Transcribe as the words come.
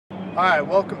Alright,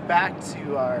 welcome back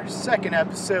to our second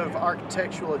episode of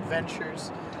Architectural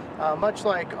Adventures. Much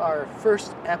like our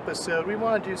first episode, we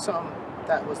want to do something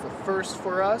that was the first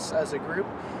for us as a group.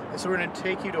 And so we're going to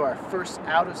take you to our first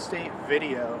out-of-state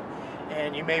video.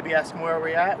 And you may be asking where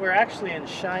we're at. We're actually in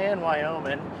Cheyenne,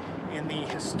 Wyoming, in the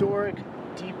historic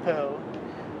depot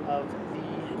of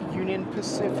the Union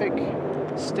Pacific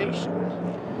Station.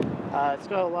 It's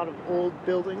got a lot of old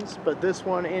buildings, but this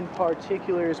one in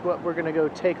particular is what we're going to go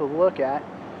take a look at.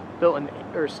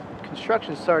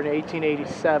 Construction started in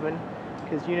 1887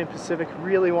 because Union Pacific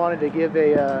really wanted to give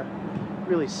a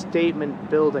really statement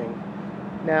building.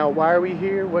 Now, why are we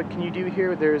here? What can you do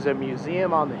here? There's a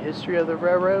museum on the history of the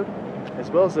railroad, as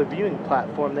well as a viewing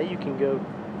platform that you can go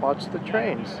watch the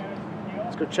trains.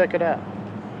 Let's go check it out.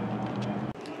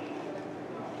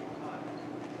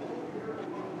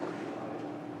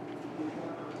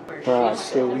 Alright,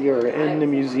 so we are in the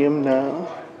museum now.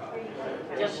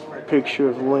 Picture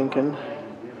of Lincoln,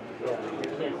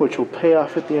 which will pay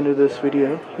off at the end of this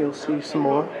video. You'll see some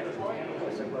more.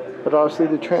 But obviously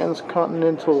the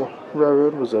Transcontinental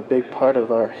Railroad was a big part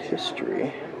of our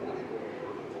history.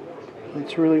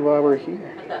 That's really why we're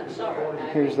here.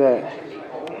 Here's that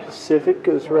Pacific,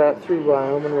 goes right through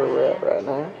Wyoming where we're at right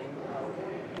now.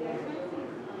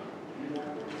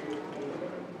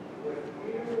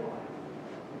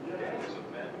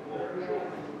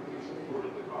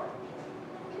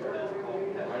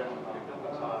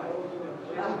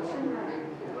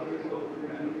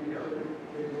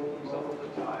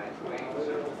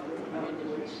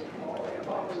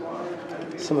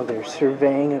 Some of their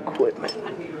surveying equipment.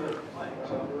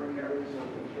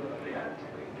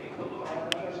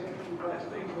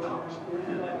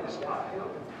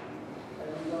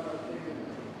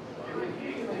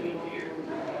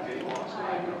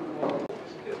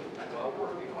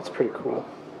 That's pretty cool.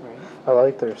 Right. I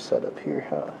like their setup here,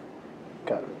 huh?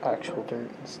 Got actual dirt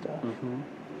and stuff.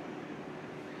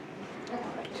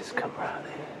 Just come right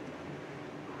in.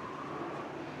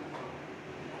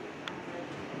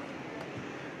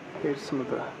 Here's some of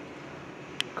the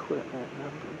equipment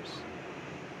numbers.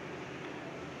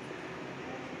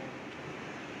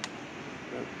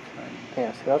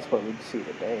 Yeah, so that's what we'd see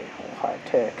today, all high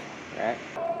tech. Right.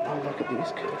 Oh, look at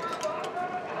these guys.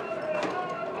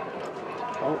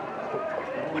 Oh,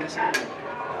 what is that?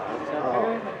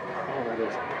 Oh, that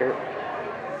is a pyramid.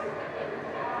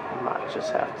 I might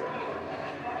just have to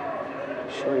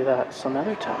show you that some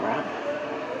other time, right?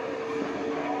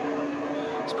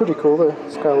 It's pretty cool though.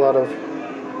 It's got a lot of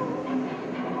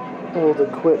old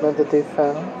equipment that they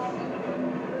found.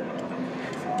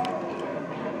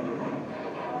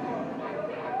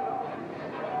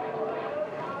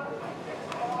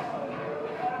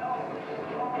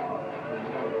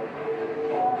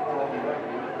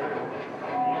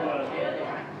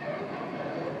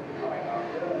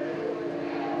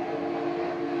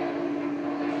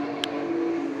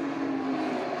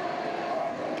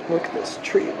 Look at this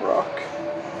tree and rock.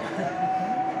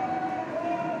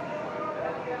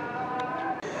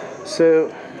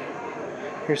 So,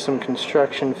 here's some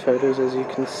construction photos, as you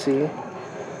can see.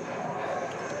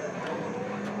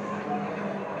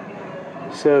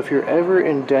 So if you're ever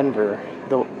in Denver,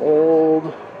 the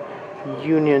old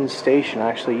Union Station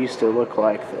actually used to look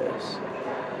like this.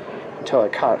 Until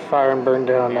it caught fire and burned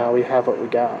down, now we have what we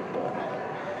got. But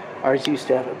ours used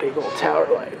to have a big old tower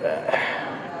like that.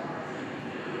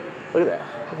 Look at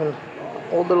that, even an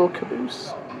old little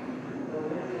caboose.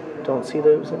 Don't see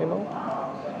those anymore.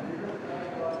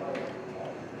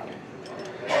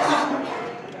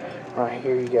 Right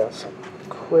here you got some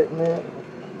equipment,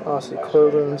 obviously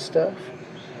clothing and stuff.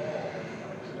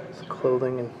 It's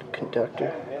clothing and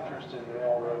conductor.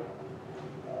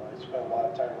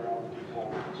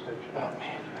 Oh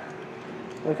man,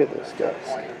 look at this guys.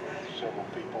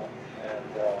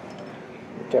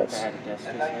 Guys. In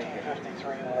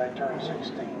 1953, when I turned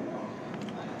 16,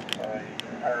 I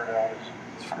hired out as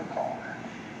a crew caller,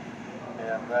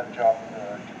 and that job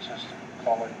consisted of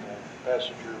calling the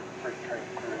passenger freight train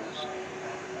crews.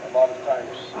 A lot of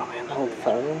times, oh man, the whole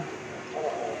phone.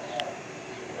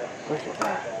 Look at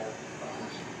that.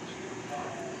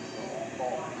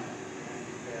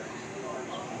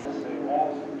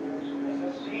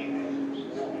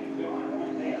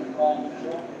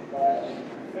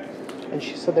 And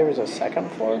she said there was a second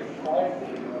floor?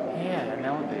 Yeah, an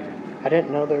elevator. I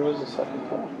didn't know there was a second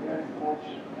floor.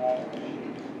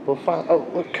 We'll find. Oh,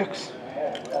 look, Cooks.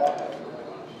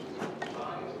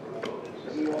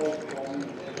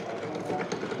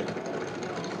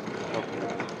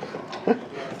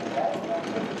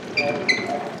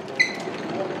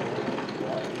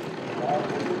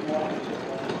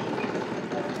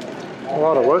 A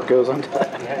lot of work goes into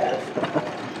that. Yeah.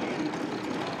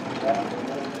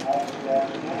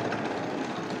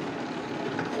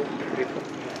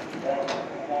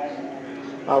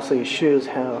 Also, he shows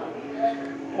how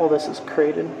all this is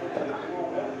crated,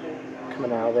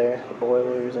 coming out of there, the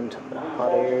boilers into the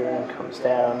hot air and comes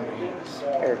down,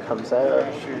 air comes out.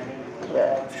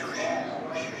 Yeah.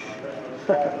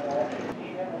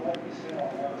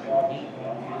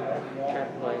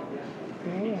 Traffic light.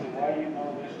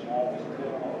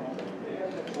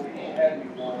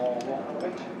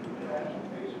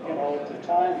 You know, at the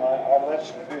time, I left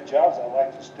some good jobs. I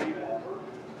liked the steam one.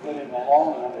 But in the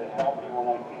long run, it helped me when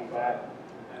I came back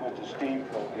with the steam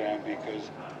program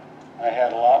because I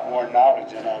had a lot more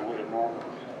knowledge than I would have normally.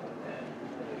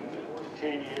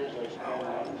 10 years I spent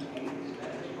on the steam.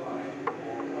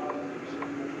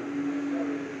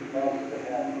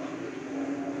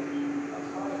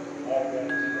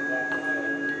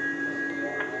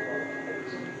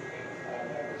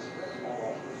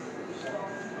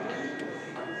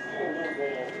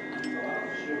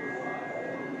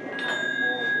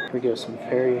 We get some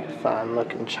very fine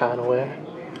looking Chinaware.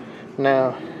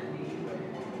 Now,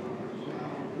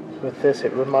 with this,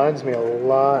 it reminds me a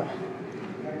lot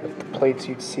of the plates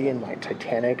you'd see in like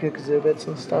Titanic exhibits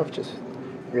and stuff. Just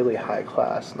really high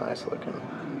class, nice looking.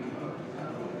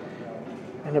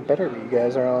 And it better be. You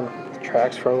guys are on the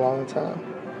tracks for a long time.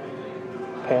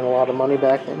 Paying a lot of money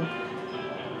back then.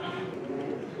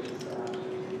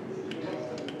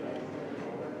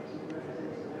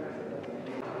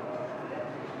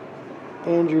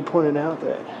 Andrew pointed out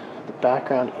that the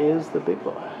background is the big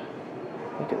boy.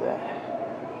 Look at that.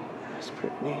 That's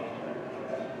pretty neat.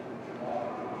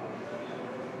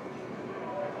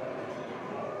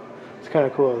 It's kind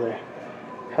of cool. They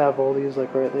have all these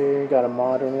like right there. You got a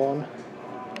modern one.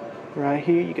 Right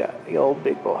here you got the old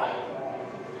big boy.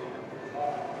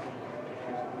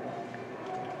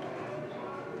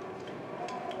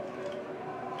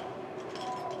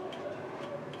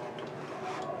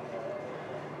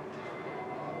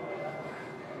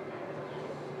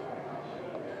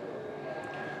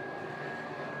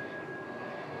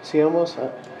 See, almost,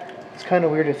 it's kind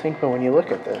of weird to think, but when you look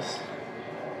at this,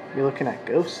 you're looking at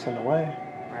ghosts in a way.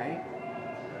 Right?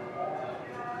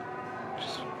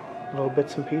 Just little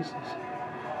bits and pieces.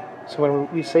 So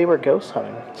when we say we're ghost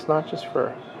hunting, it's not just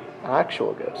for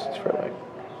actual ghosts, it's for like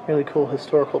really cool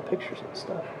historical pictures and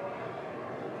stuff.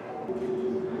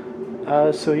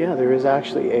 So yeah, there is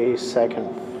actually a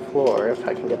second floor, if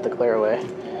I can get the glare away,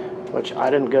 which I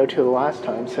didn't go to the last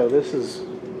time, so this is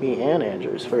me and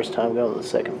Andrew's first time going to the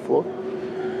second floor.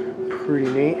 Pretty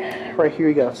neat. Right here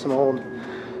you got some old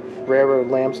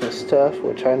railroad lamps and stuff,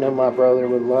 which I know my brother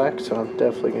would like, so I'm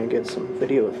definitely going to get some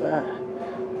video of that.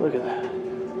 Look at that.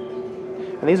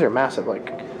 And these are massive.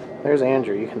 Like, there's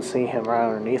Andrew. You can see him right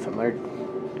underneath them.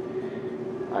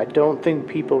 I don't think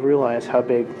people realize how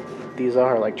big these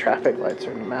are. Like, traffic lights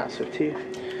are massive too.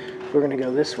 We're going to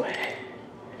go this way.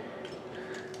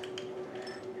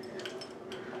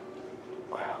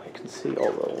 See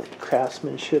all the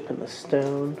craftsmanship in the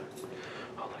stone.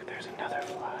 Oh, look, there's another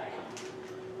flag.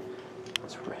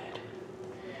 It's red.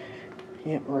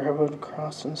 Yep, railroad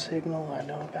crossing signal. I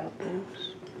know about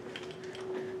those.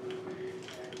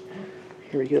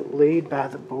 Here we go. Laid by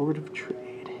the Board of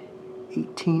Trade,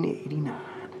 1889.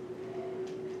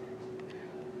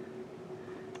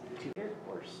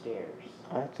 Or stairs?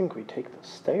 I think we take the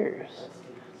stairs.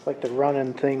 It's like the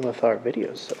running thing with our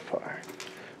videos so far.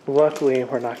 Luckily,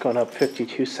 we're not going up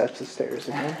 52 sets of stairs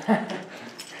again.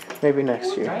 Maybe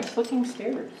next year. Nice looking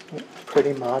stairs.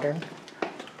 Pretty modern.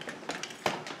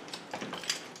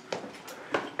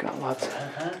 Got lots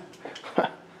of...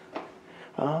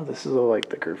 Oh, this is all like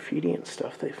the graffiti and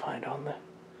stuff they find on the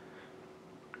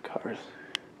cars.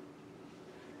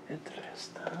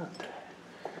 Interessante.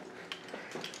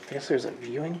 I guess there's a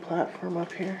viewing platform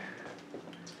up here.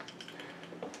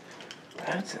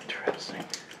 That's interesting.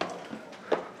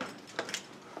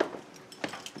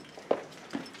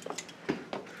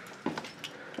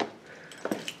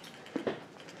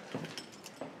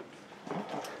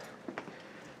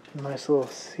 Nice little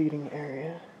seating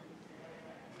area.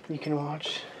 You can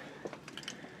watch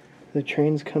the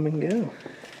trains come and go.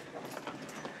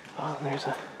 Oh, and there's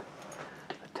a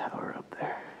tower up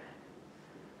there.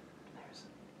 There's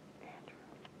Andrew.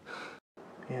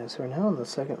 Yeah, so we're now on the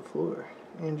second floor.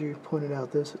 Andrew pointed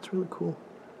out this. It's really cool.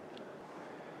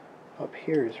 Up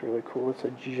here is really cool. It's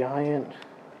a giant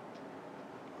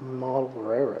model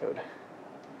railroad.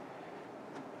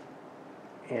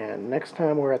 And next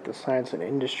time we're at the Science and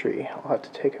Industry, I'll have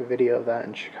to take a video of that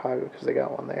in Chicago because they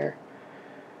got one there.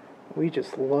 We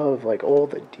just love like all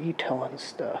the detail and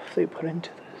stuff they put into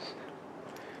this.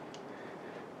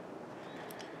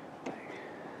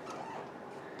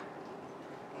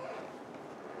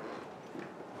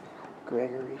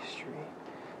 Gregory Street.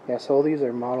 Yeah, so all these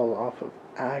are modeled off of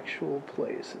actual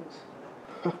places.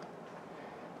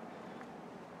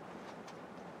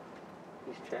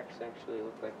 These tracks actually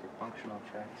look like they're functional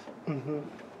tracks. Mm-hmm.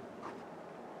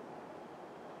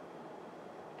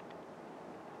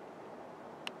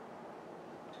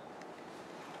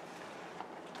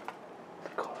 The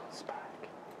Culz back.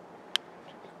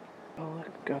 Oh,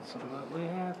 look, got some. What we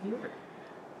have here?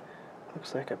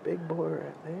 Looks like a big boy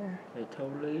right there. It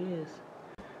totally is.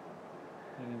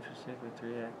 Union Pacific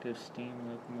Reactive Steam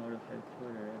Locomotive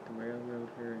Headquarters at the Railroad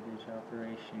Heritage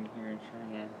Operation here in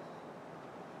Cheyenne.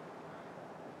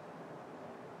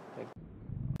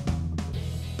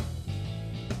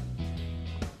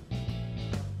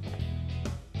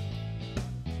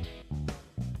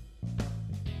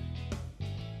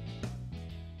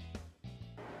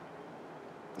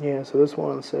 Yeah, so this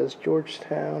one says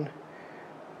Georgetown,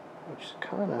 which is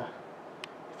kind of,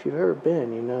 if you've ever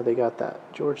been, you know they got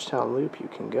that Georgetown loop you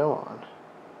can go on.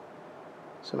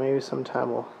 So maybe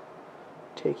sometime we'll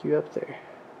take you up there,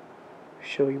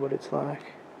 show you what it's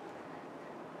like.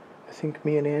 I think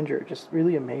me and Andrew are just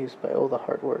really amazed by all the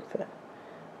hard work that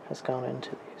has gone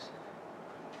into these.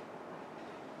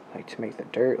 Like to make the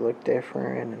dirt look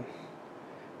different and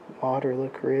water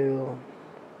look real.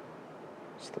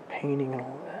 It's the painting and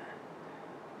all that.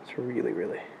 It's really,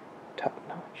 really top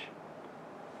notch.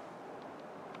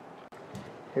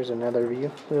 Here's another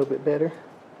view, a little bit better,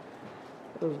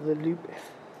 of the loop.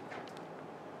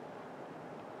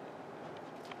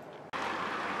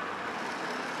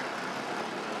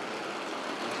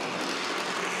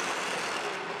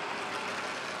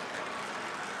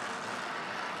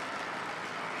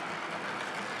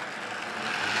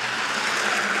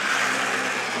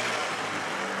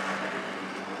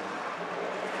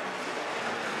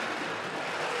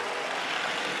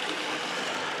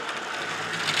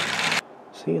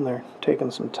 See, and they're taking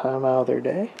some time out of their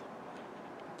day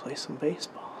to play some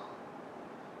baseball.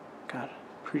 Got a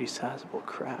pretty sizable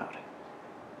crowd.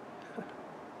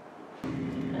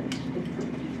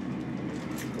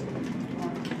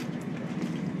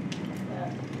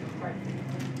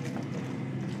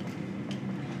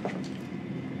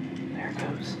 There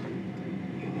goes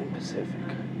Union Pacific.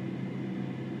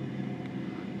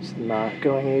 It's not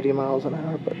going 80 miles an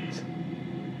hour, but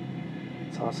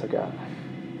it's also got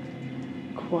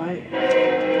quite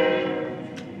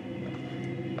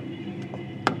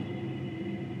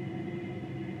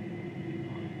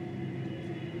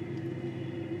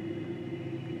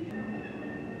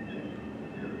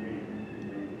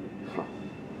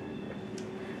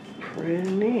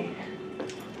pretty neat.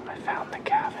 I found the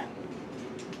cabin.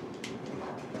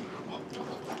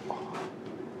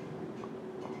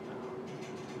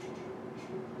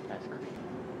 That's creepy.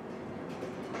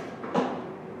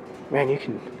 Man,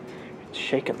 it's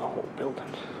shaking the whole building.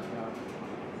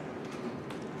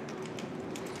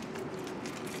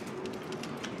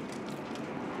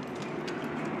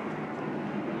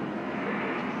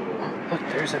 Look,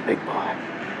 there's a big boy.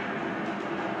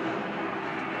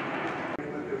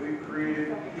 That we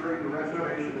created during the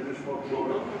restoration of this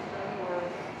locomotive.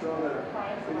 So that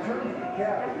in terms of the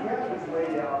cab is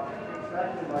laid out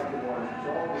exactly like it was. It's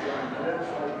all designed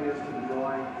just like this to the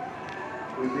drawing.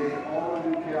 We made all the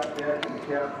new cab deck and the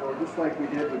cab floor just like we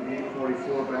did with the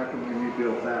 844 back when we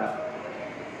rebuilt that.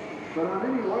 But on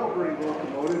any oil burning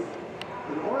locomotive,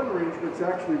 an oil arrangement's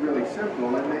actually really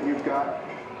simple in that you've got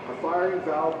a firing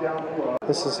valve down below.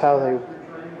 This is how they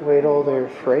weighed all their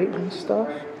freight and stuff,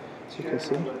 as you can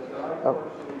see.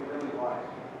 Oh,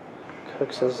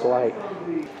 Cook says light.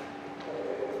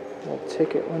 Little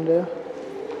ticket window.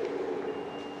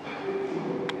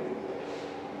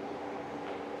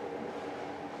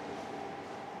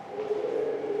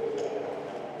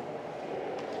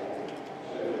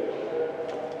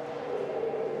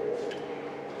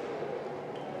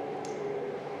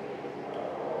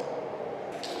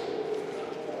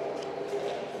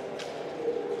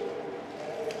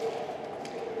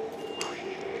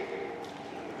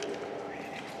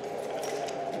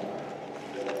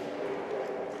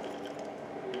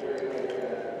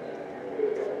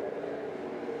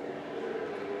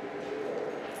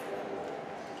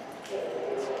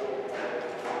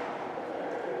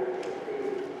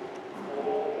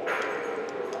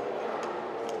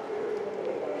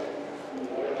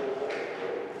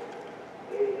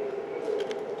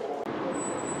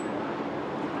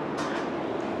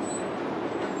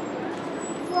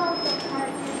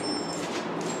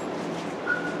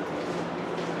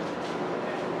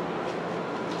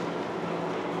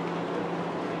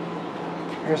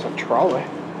 Here's a trolley.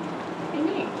 Hey,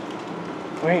 neat.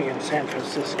 We ain't in San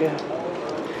Francisco.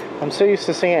 I'm so used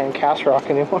to seeing it in Castle Rock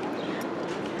anymore.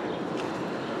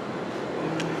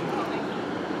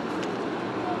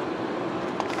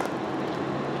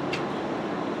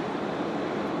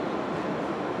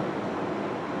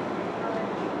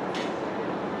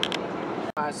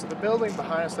 So the building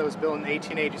behind us that was built in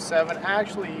 1887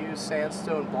 actually used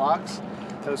sandstone blocks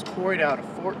that was quarried out of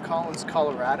Fort Collins,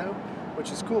 Colorado, which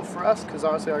is cool for us because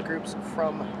obviously our group's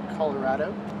from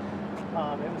Colorado.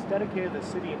 It was dedicated to the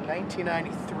city in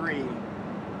 1993,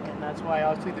 and that's why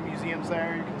obviously the museum's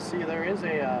there. You can see there is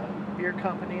a beer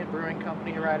company and brewing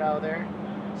company right out of there.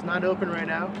 It's not open right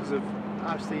now because of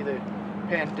obviously the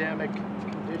pandemic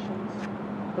conditions.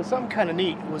 But something kind of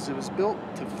neat was it was built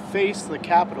to face the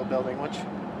Capitol building, which,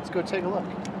 let's go take a look.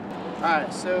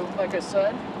 Alright, so like I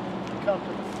said, come to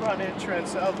the front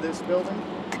entrance of this building,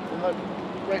 and look,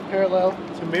 right parallel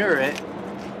to mirror it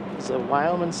is the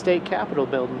Wyoming State Capitol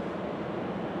building.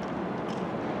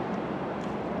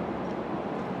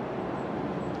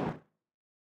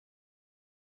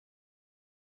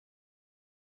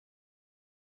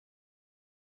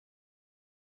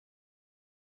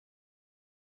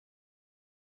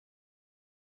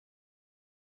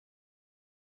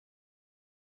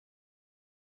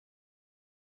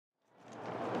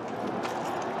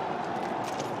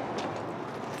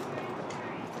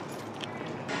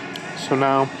 So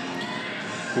now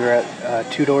we're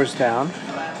at 2 doors down.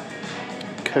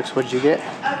 Cooks, what'd you get?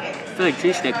 I feel like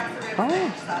cheese stick. Oh,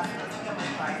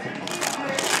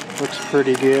 looks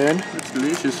pretty good. It's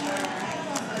delicious.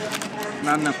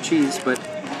 Not enough cheese, but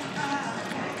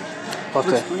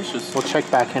it's delicious. We'll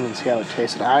check back in and see how it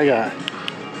tasted. I got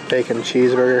bacon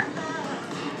cheeseburger.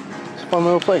 It's a fun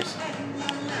little place.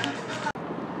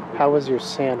 How was your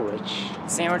sandwich? The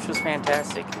sandwich was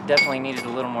fantastic. It definitely needed a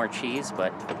little more cheese,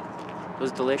 but it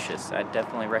was delicious. I'd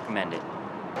definitely recommend it.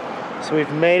 So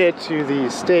we've made it to the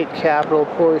state capitol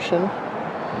portion.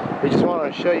 We just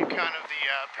want to show you kind of the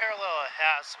parallel it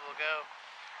has. So we'll go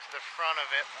to the front of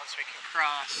it once we can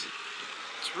cross.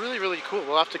 It's really, really cool.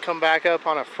 We'll have to come back up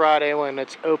on a Friday when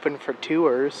it's open for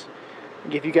tours.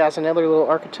 Give you guys another little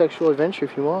architectural adventure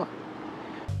if you want.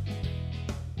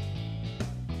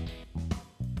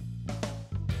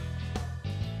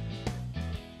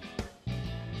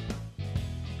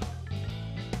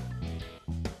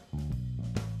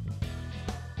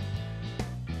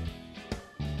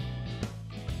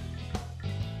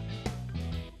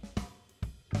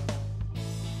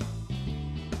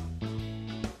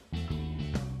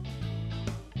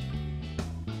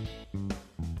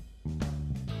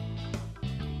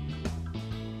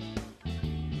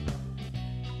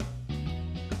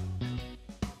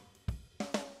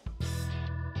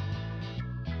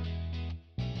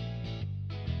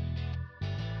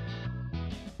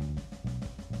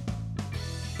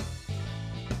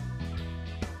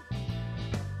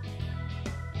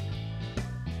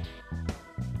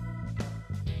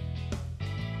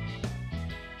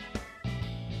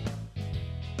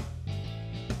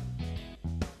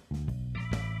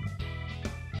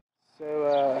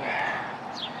 So,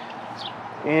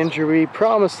 Andrew, we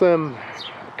promised them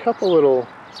a couple little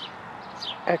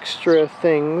extra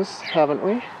things, haven't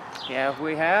we? Yeah,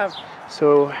 we have.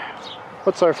 So,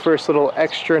 what's our first little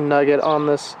extra nugget on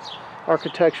this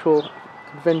architectural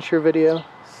adventure video?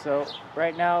 So,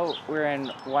 right now we're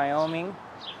in Wyoming,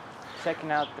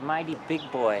 checking out the mighty Big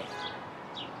Boy.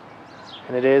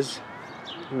 And it is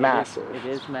massive. It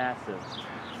is massive.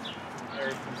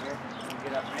 From here, you can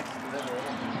get up next to the little.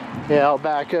 Yeah, I'll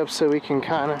back up so we can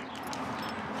kind of...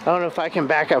 I don't know if I can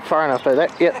back up far enough, but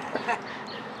that... Yep.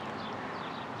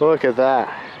 Look at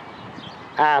that.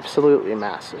 Absolutely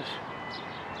massive.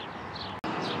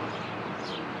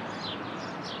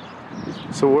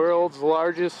 It's the world's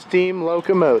largest steam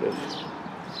locomotive.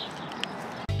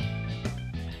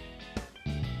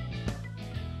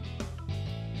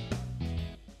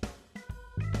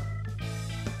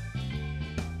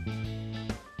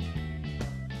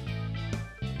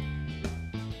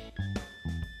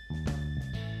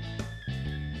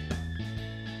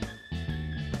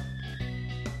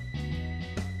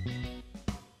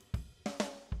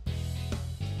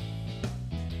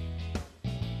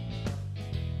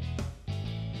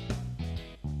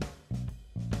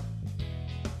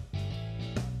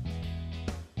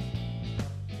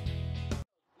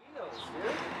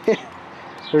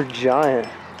 They're giant.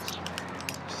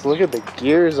 Just look at the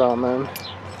gears on them.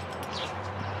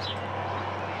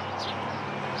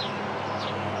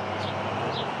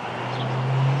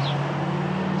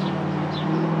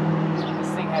 This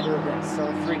thing had to have been so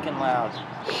freaking loud.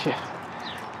 Yeah.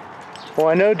 Well,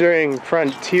 I know during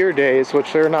Frontier Days,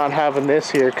 which they're not having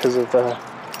this year because of the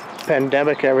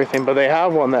pandemic and everything, but they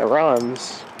have one that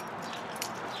runs.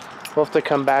 We'll have to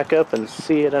come back up and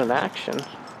see it in action.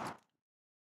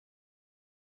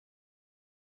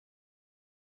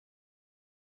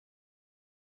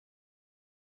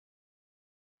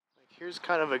 Here's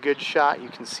kind of a good shot. You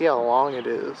can see how long it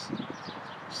is.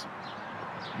 It's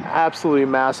absolutely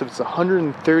massive. It's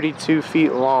 132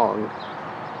 feet long.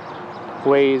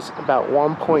 Weighs about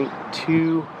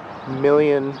 1.2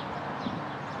 million.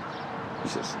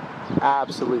 It's just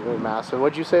absolutely massive.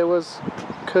 What'd you say it was?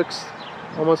 Cooks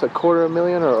almost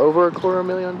 250,000 or over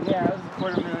 250,000? Yeah, it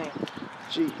was 250,000.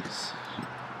 Jeez.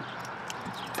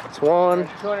 It's one.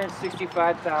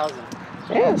 265,000.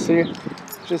 Yeah, so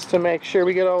just to make sure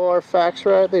we get all our facts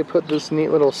right, they put this neat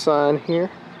little sign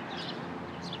here.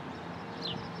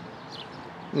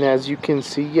 And as you can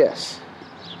see, yes,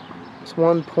 it's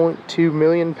 1.2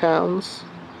 million pounds,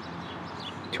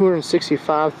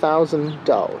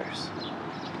 $265,000.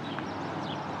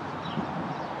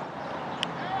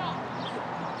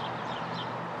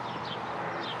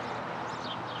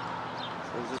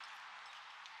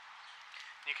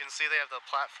 You can see they have the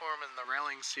platform and the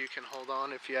railings so you can hold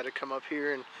on if you had to come up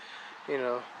here and, you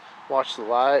know, watch the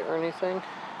light or anything.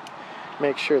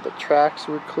 Make sure the tracks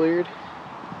were cleared.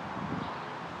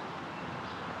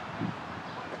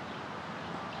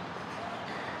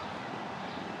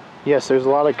 Yes, there's a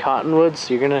lot of cottonwoods,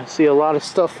 so you're gonna see a lot of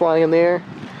stuff flying in the air.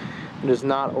 It is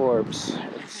not orbs. These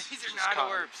are not cotton,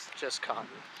 orbs. just cotton.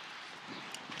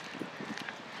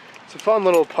 It's a fun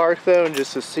little park though, and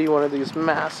just to see one of these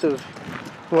massive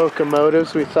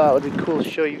locomotives we thought would be cool to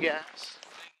show you guys.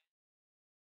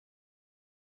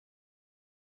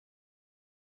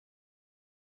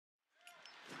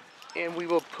 And we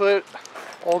will put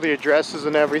all the addresses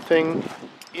and everything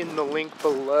in the link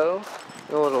below,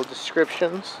 in the little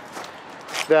descriptions.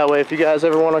 That way if you guys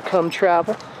ever want to come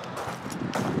travel,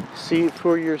 see it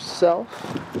for yourself.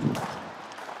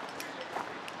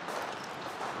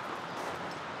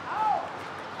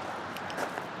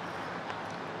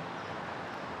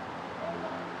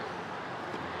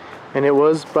 And it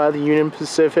was by the Union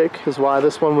Pacific is why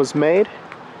this one was made.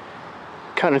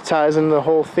 Kind of ties into the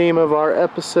whole theme of our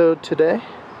episode today.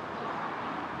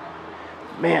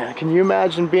 Man, can you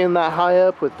imagine being that high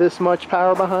up with this much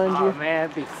power behind you? Oh man,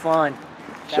 that'd be fun.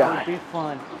 That would be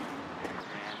fun.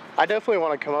 I definitely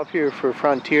want to come up here for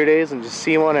Frontier Days and just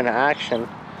see one in action.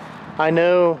 I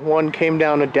know one came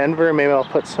down to Denver. Maybe I'll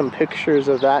put some pictures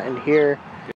of that in here.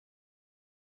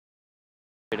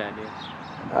 Good idea.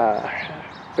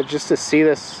 But just to see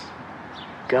this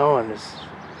going it's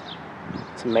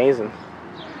amazing.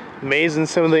 Amazing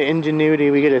some of the ingenuity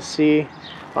we get to see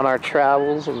on our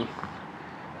travels. And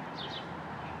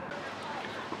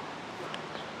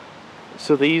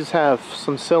so these have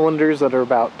some cylinders that are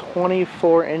about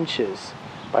 24 inches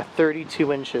by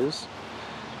 32 inches.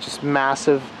 Just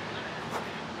massive.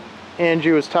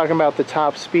 Andrew was talking about the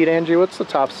top speed. Andrew, what's the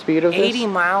top speed of this? 80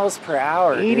 miles per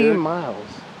hour, 80 dude. miles.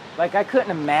 Like, I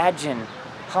couldn't imagine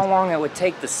how long it would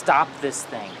take to stop this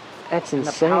thing. That's And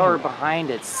insane. the power behind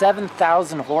it.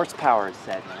 7,000 horsepower, it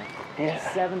said, man.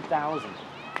 Yeah. 7,000.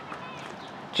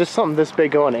 Just something this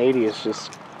big going 80 is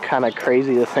just kind of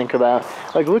crazy to think about.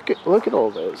 Like, look at all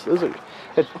those. Those are,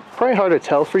 it's probably hard to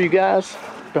tell for you guys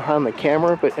behind the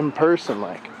camera, but in person,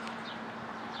 like,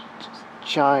 just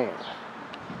giant.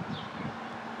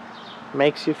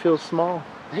 Makes you feel small.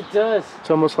 It does. It's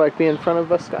almost like being in front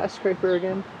of a skyscraper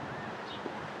again.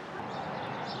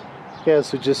 Yeah,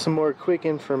 so just some more quick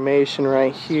information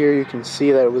right here. You can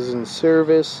see that it was in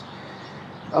service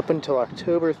up until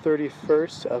October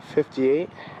 31st of 58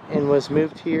 and was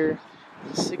moved here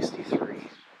in 63.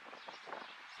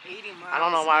 80 miles I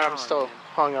don't know why I'm still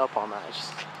hung up on that.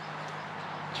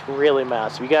 It's really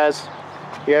massive. You guys,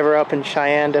 if you're ever up in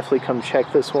Cheyenne, definitely come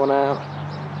check this one out.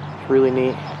 It's really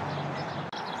neat.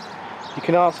 You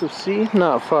can also see,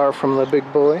 not far from the big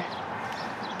boy,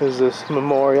 is this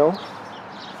memorial.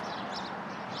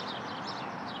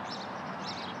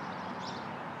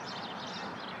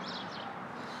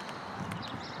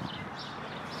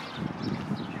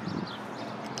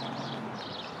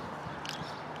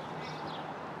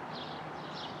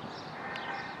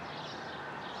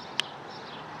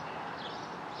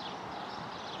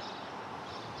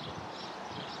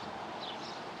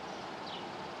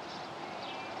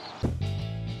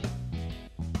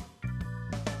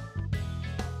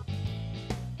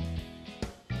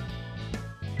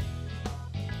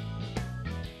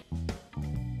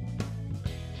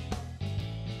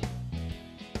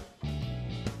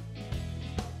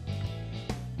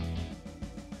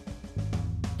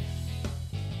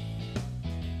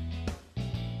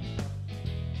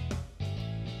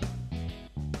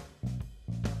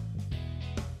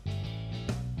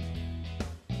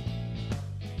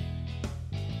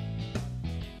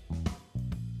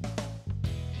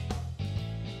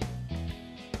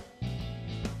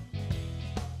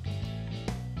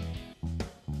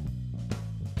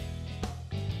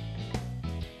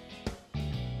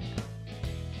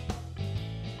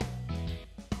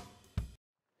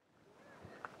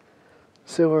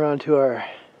 So we're on to our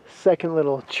second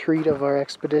little treat of our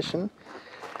expedition.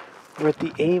 We're at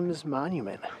the Ames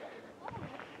Monument.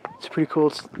 It's pretty cool.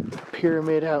 It's a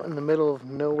pyramid out in the middle of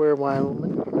nowhere,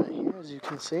 Wyoming, right here, as you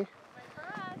can see.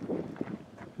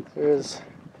 There's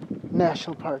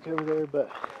National Park over there, but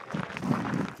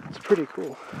it's pretty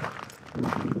cool.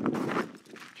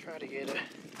 Try to get a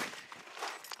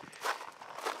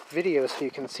video so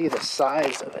you can see the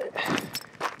size of it.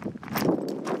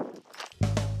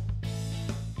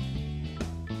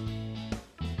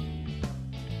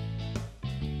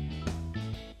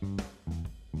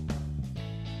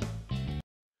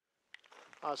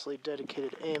 Obviously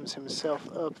dedicated Ames himself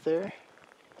up there.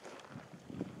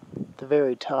 At the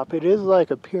very top, it is like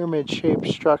a pyramid-shaped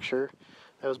structure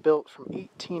that was built from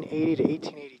 1880 to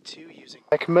 1882 using,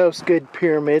 like most good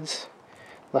pyramids,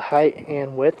 the height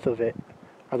and width of it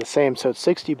are the same, so it's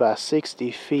 60 by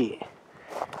 60 feet.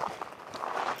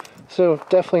 So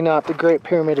definitely not the Great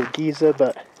Pyramid of Giza,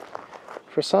 but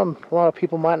for a lot of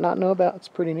people might not know about. It's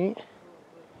pretty neat.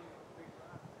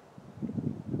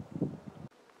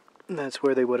 And that's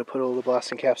where they would have put all the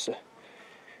blasting caps to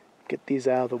get these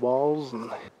out of the walls.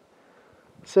 And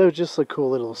so just a cool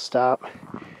little stop.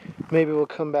 Maybe we'll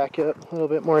come back up a little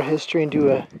bit more history and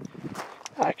do a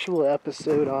actual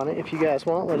episode on it. If you guys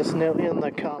want, let us know in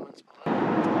the comments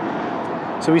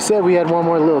below. So we said we had one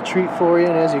more little treat for you,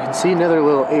 and as you can see, another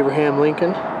little Abraham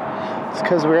Lincoln. It's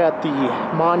because we're at the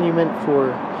monument for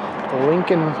the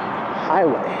Lincoln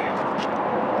Highway.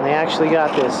 And they actually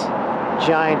got this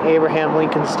giant Abraham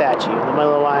Lincoln statue in the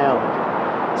middle of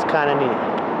Wyoming. It's kind of neat.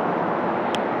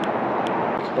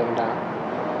 Put him down.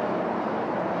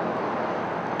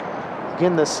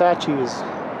 Again, the statues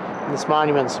in this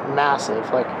monument's massive.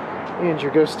 Like,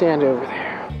 Andrew, go stand over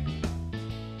there.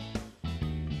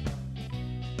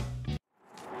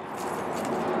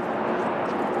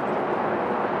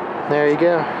 There you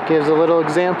go. Gives a little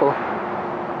example.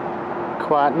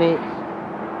 Quite neat.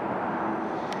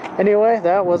 Anyway,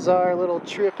 that was our little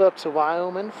trip up to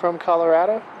Wyoming from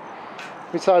Colorado.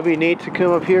 We thought it'd be neat to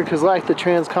come up here because, like the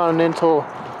Transcontinental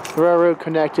Railroad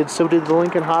connected, so did the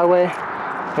Lincoln Highway,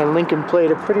 and Lincoln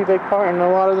played a pretty big part in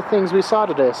a lot of the things we saw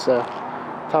today, so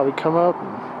thought we'd come up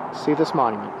and see this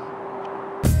monument.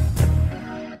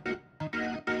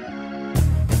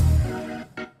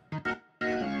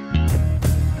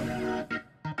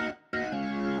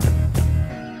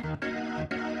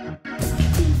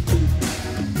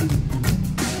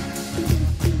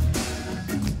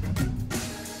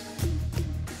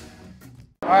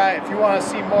 Alright, if you want to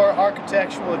see more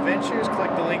architectural adventures,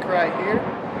 click the link right here.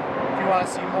 If you want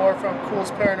to see more from Culz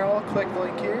Paranormal, click the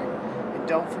link here. And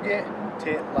don't forget to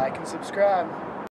hit like and subscribe.